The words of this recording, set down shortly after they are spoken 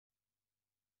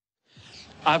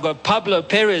I've got Pablo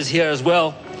Perez here as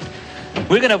well.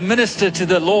 We're going to minister to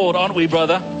the Lord, aren't we,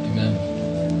 brother? Amen.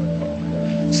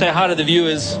 Say hi to the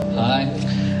viewers. Hi.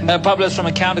 Pablo's from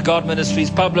Encounter God Ministries.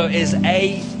 Pablo is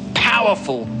a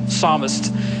powerful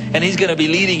psalmist, and he's going to be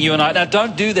leading you and I. Now,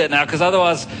 don't do that now, because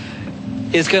otherwise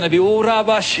it's going to be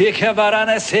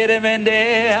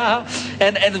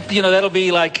and you know, that'll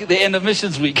be like the end of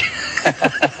Missions Week.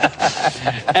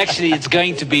 Actually, it's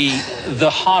going to be the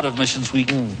heart of Missions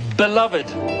Week. Beloved,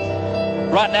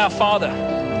 right now, Father,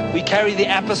 we carry the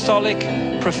apostolic,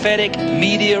 prophetic,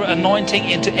 media anointing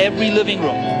into every living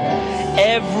room,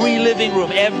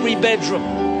 every bedroom,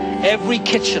 every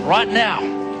kitchen right now,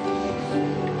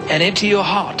 and into your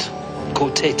heart.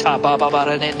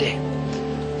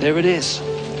 There it is.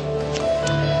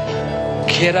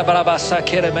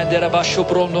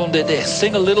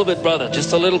 Sing a little bit, brother,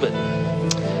 just a little bit.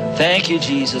 Thank you,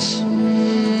 Jesus.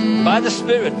 By the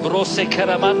Spirit.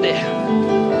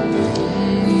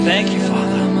 Thank you, Father.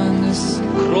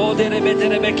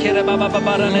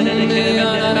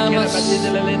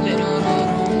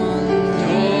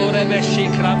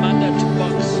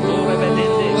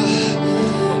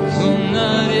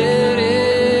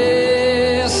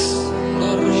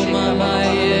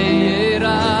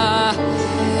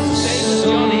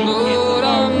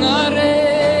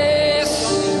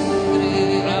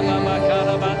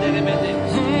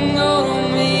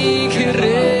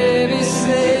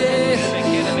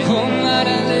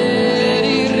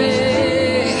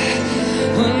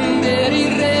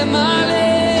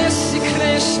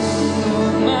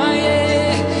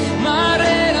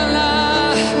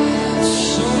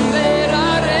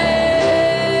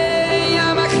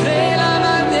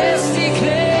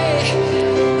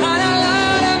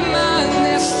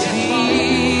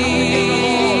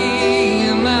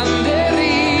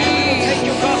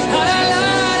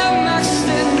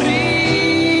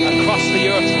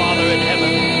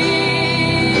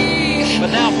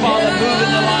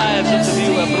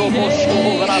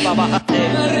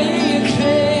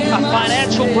 A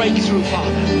financial breakthrough,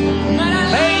 Father.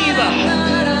 Favor.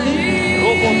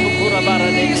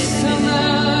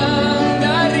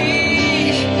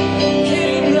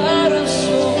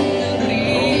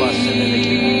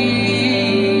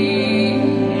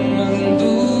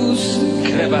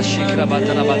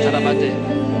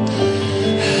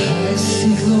 I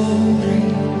see glory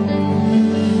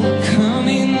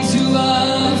coming to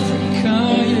Africa.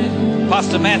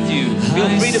 Pastor Matthew, feel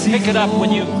free to pick it up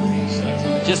when you,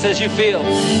 just as you feel.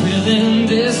 Within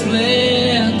this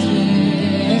land,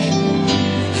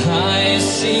 I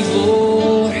see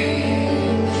glory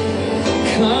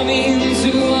coming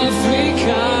to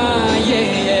Africa.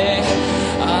 Yeah,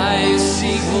 I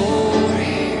see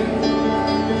glory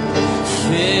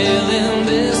filling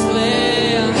this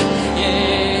land.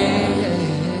 Yeah.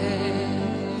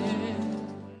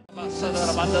 I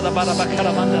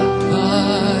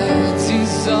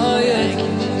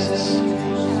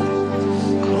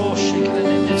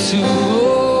desire to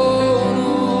know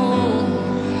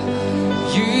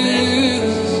you,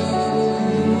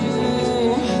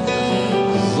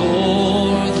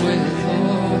 Lord, with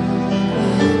all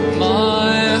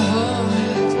my heart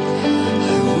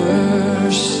I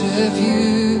worship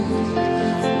you.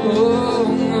 Oh,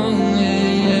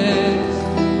 yeah.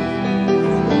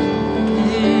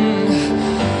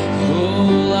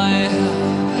 All I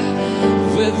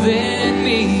have within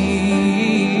me,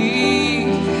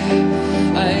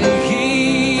 I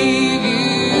give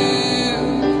you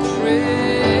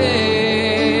praise.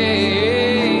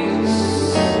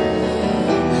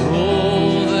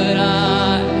 All that I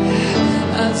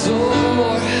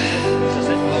adore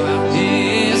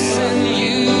is in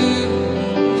you.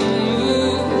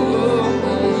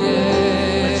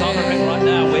 Let's honor him right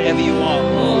now, wherever you are.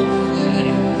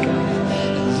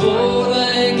 Lord, I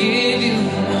give you my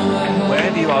heart.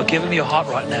 Wherever you are, give him your heart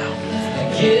right now.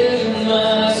 Give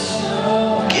my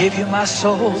soul. Give you my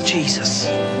soul, Jesus.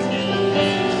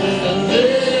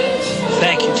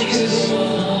 Thank you, Jesus.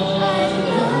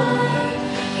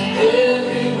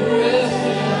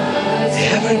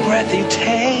 Every breath you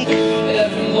take.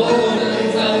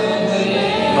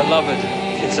 Beloved,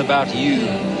 it's about you.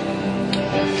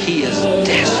 He is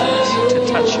desperate to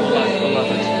touch your life,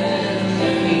 beloved.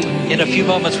 In a few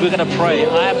moments, we're going to pray.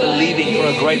 I am believing for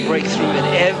a great breakthrough in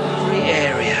every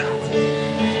area.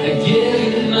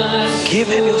 Give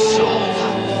him your soul.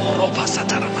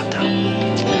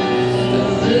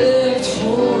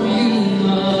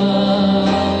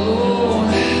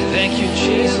 Thank you,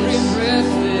 Jesus. Every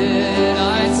breath that I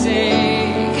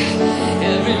take,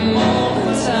 every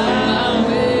moment I'm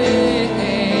awake,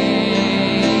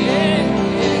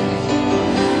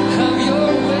 have your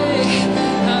way.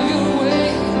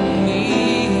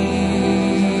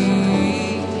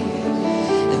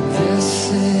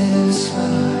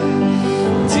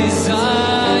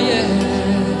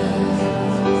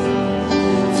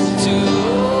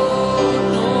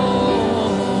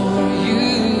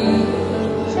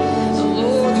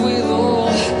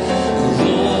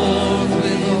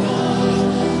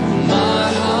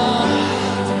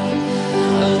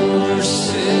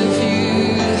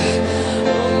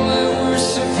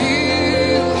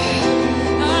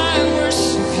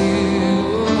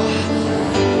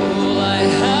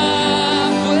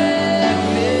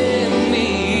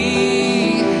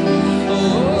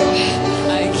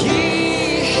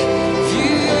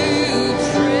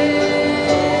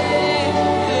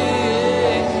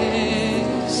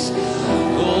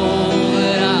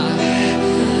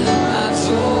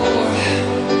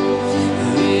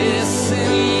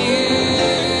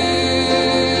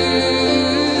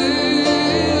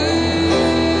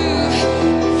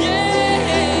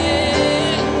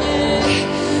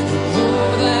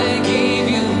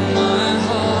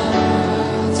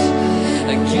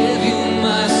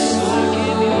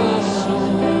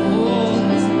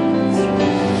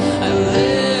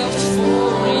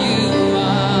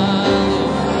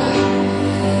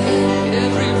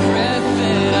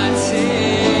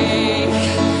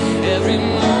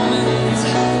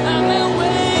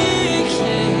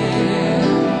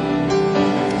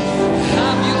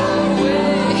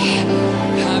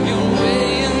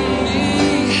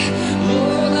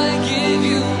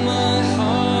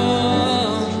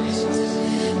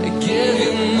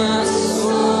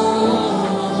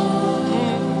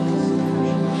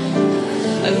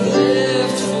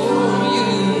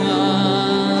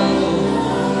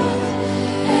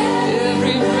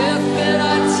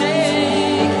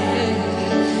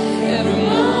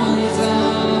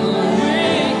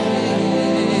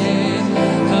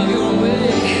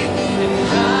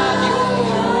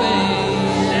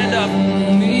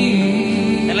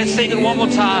 it one more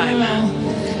time.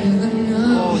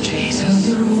 Oh, Jesus.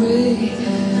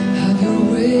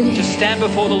 Just stand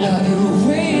before the Lord.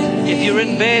 If you're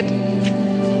in bed,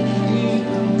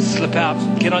 slip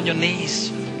out. Get on your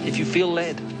knees if you feel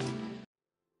led.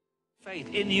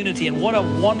 Faith in unity, and what a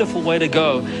wonderful way to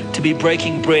go to be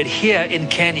breaking bread here in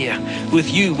Kenya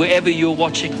with you wherever you're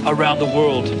watching around the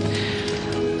world.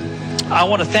 I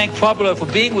want to thank Pablo for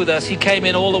being with us. He came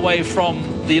in all the way from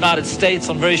the United States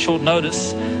on very short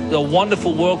notice. The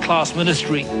wonderful world-class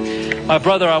ministry. My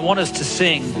brother, I want us to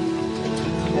sing,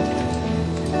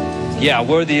 yeah,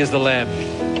 worthy is the Lamb.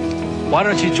 Why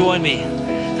don't you join me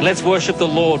and let's worship the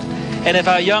Lord. And if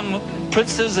our young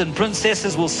princes and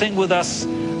princesses will sing with us,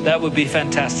 that would be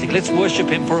fantastic. Let's worship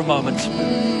him for a moment.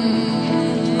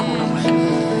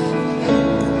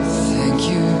 Thank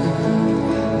you.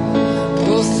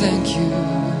 Oh, thank you.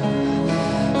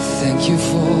 Thank you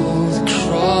for the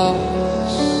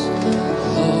cross,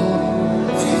 Lord.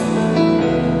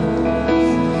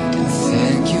 And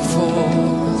thank you for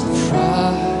the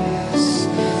price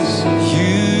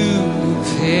you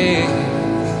paid,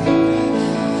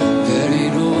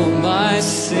 bearing all my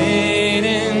sin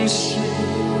and shame.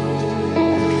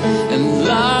 And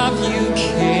love you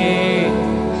came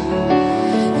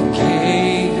and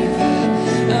gave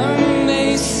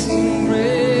amazing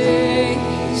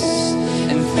grace.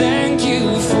 And thank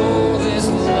you for this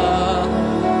love,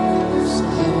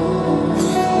 Lord.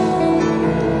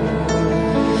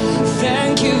 And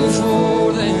thank you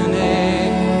for the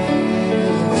name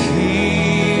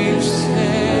pierced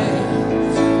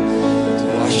hands to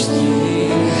wash away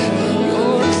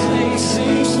your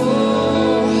cleansing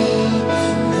flow.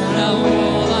 Now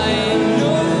all I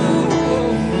know,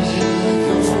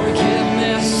 your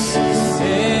forgiveness and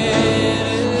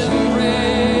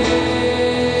embrace.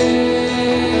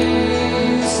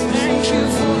 Thank you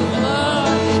for the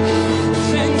blood.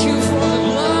 Thank you for the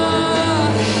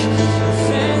blood.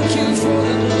 Thank you for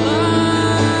the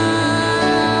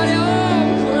blood.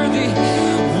 Oh, worthy,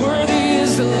 worthy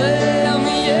is the Lamb.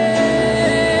 Yeah,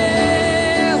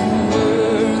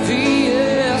 worthy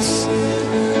is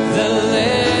the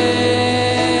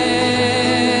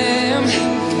Lamb,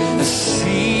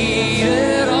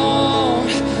 seated on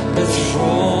the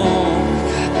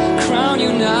throne. Crown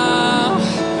you now,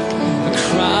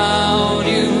 crown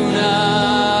you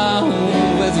now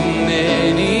with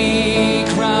many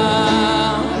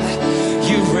crowns.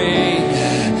 You reign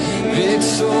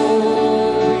victorious.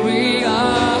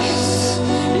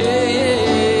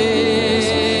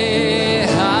 Yeah,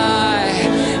 high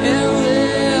and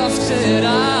lifted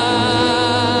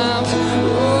up.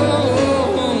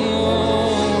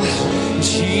 Oh,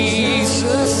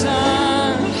 Jesus,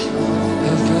 Son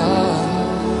of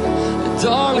God, the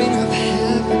darling of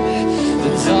heaven,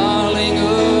 the darling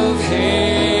of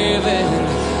heaven,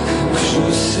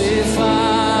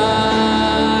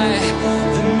 crucified.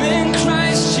 The man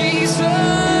Christ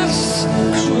Jesus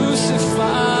crucified.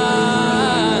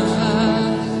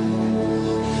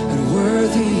 And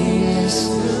worthy is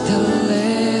the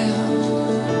Lamb.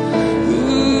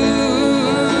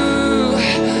 Ooh,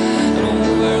 and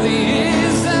worthy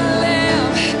is the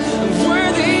Lamb.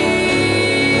 Worthy.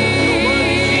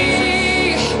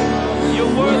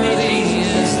 You're worthy, Worthy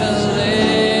Jesus. is the Lamb.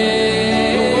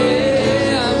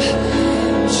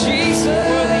 Jesus.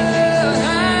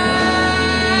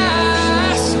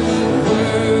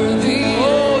 Worthy.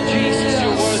 Oh, Jesus,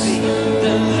 you're worthy.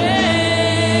 The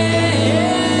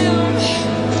Lamb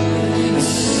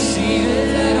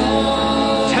seated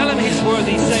on Tell him he's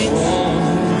worthy, saints.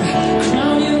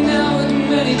 crown you now with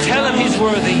many Tell him he's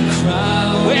worthy.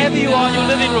 crowns. Wherever you are in your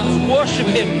living room, worship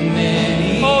him.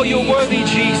 Oh, you're worthy,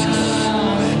 Jesus.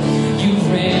 You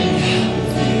reign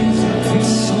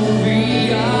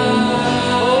victorious.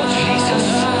 Oh, Jesus.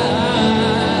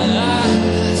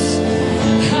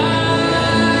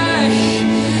 High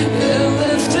and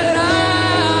lifted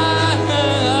up.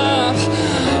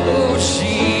 Oh,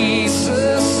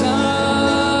 Jesus,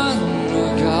 Son of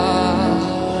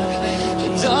God, the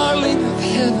darling of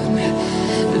heaven,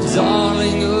 the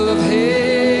darling of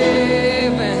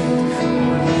heaven,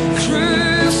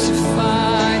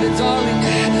 crucified, the darling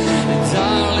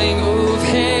of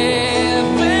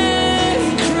heaven,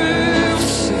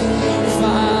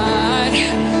 crucified,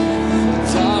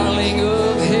 darling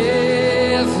of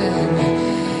heaven,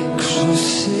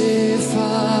 crucified.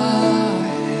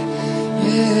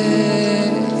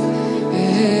 Yeah,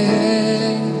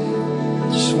 yeah.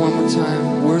 Just one more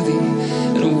time, worthy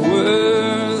and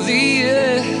worthy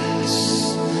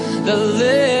is the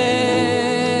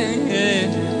Lamb,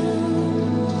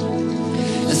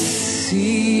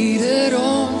 seated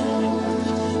on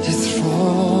the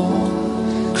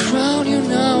throne, crown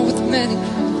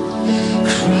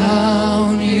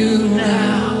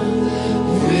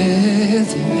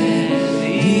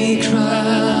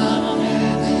crown,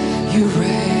 you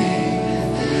reign,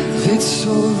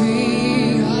 victory.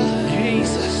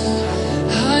 Jesus.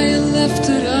 High and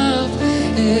lifted up,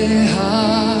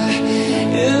 high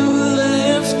and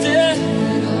lifted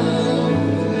up.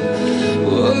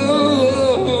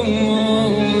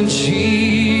 Oh,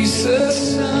 Jesus,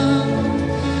 Son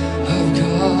of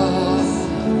God,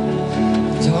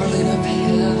 darling of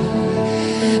heaven,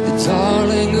 the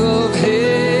darling of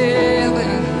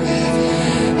heaven,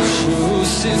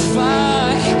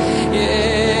 crucified,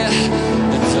 yeah,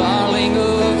 the darling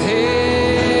of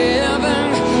heaven,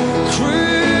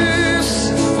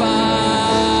 crucified.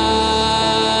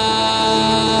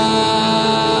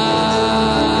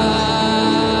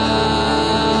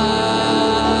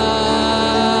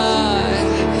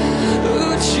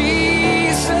 Oh,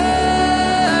 Jesus,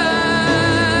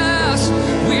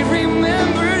 we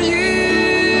remember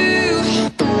you,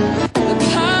 the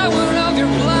power of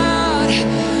your blood.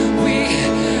 We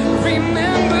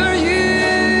remember you.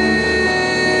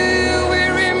 We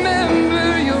remember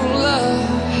your love.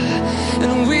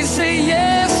 And we say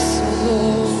yes,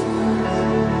 Lord.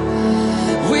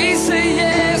 We say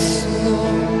yes,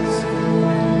 Lord.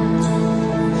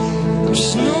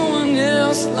 There's no one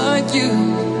else like you.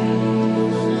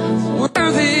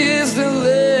 Worthy is the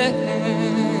Lamb.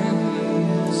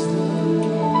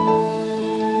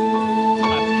 I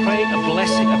pray a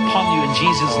blessing upon you in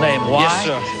Jesus' name. Why? Yes,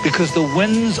 sir. Because the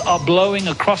winds are blowing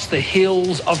across the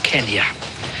hills of Kenya.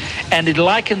 And it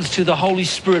likens to the Holy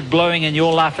Spirit blowing in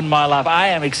your life and my life. I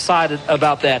am excited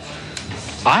about that.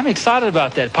 I'm excited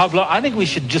about that. Pablo, I think we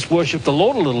should just worship the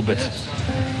Lord a little bit.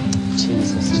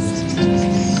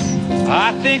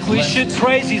 I think we should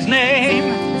praise his name.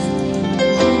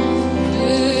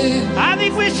 I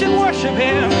think we should worship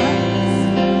him.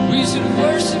 We should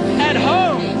worship him. At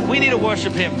home, we need to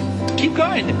worship him. Keep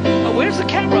going. Oh, where's the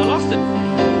camera? I lost it.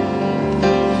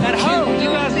 At home, you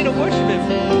guys need to worship him.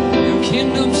 Your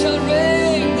kingdom shall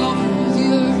reign over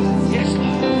the earth. Yes,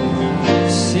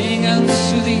 Lord. Sing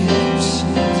unto the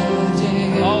ancient of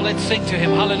days. Oh, let's sing to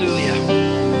him. Hallelujah.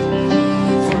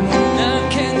 For none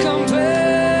can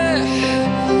compare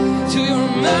to your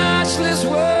matchless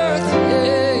worth.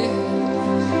 Yeah.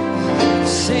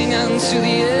 Sing unto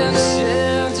the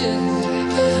ancient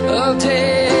of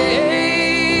days.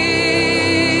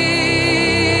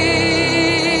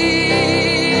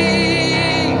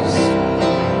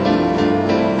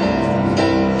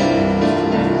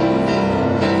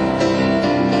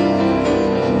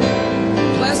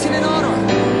 Blessing and honor,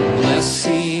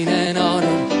 blessing and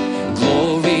honor,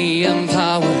 glory and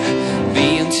power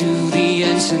be unto the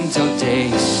ancient of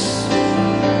days.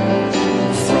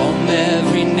 From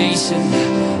every nation,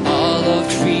 all of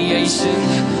creation,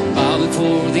 bow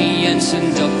before the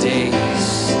ancient of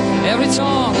days. Every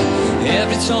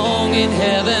tongue in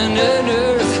heaven and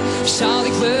earth shall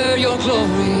declare your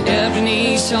glory. Every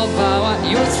knee shall bow at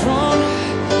your throne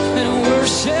and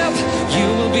worship. You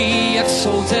will be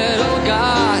exalted, O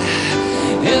God,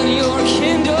 and your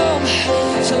kingdom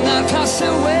shall not pass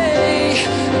away.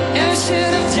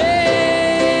 Ancient of days.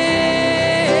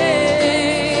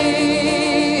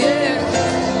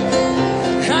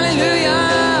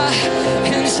 Hallelujah.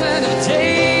 Ancient of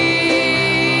days.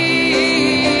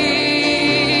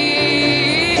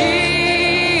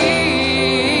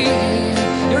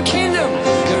 Your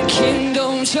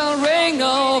kingdom shall reign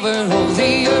over all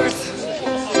the earth.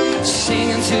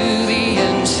 Sing unto the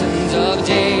ancient of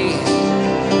days.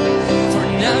 For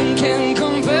none can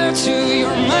compare to your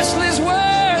matchless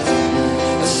worth.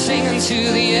 Sing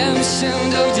unto the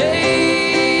ancient of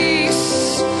days.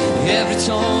 Every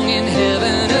tongue in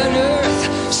heaven and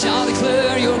earth shall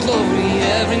declare your glory.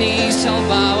 Every knee shall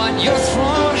bow at your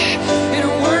throne in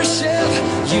worship.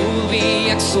 You will be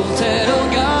exalted, O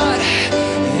God,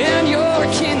 and your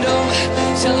kingdom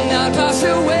shall not pass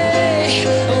away.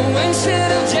 O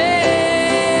ancient of days.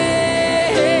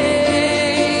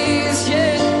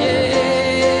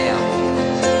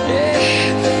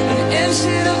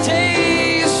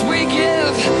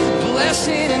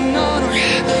 Blessing and honor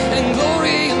and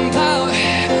glory and power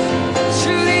to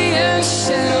the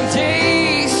ancient of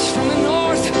days. From the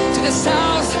north to the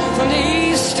south, from the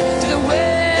east to the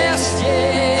west.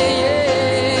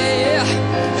 Yeah.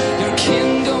 Your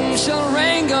kingdom shall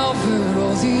reign over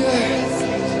all the earth.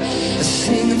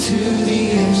 Sing to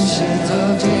the ancient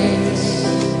of days.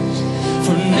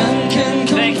 For none can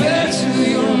compare to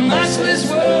your matchless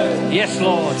word. Yes,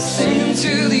 Lord. Sing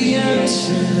to the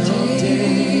ancient of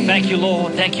days. Thank you,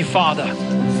 Lord. Thank you, Father.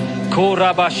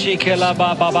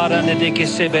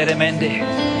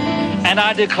 And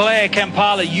I declare,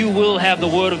 Kampala, you will have the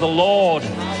word of the Lord.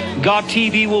 God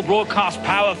TV will broadcast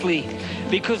powerfully.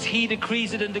 because he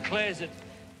decrees it and declares it.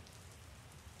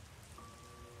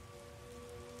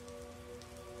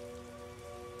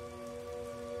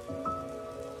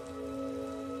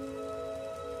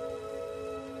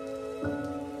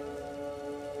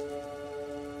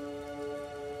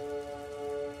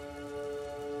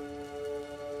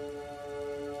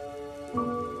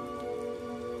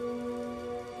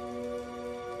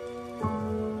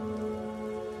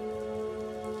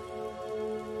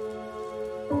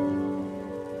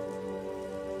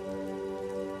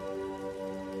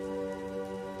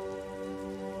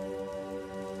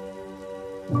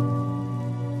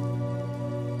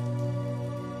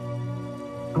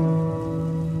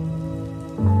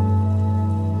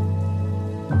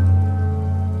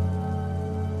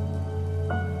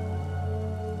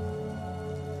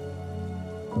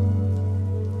 you.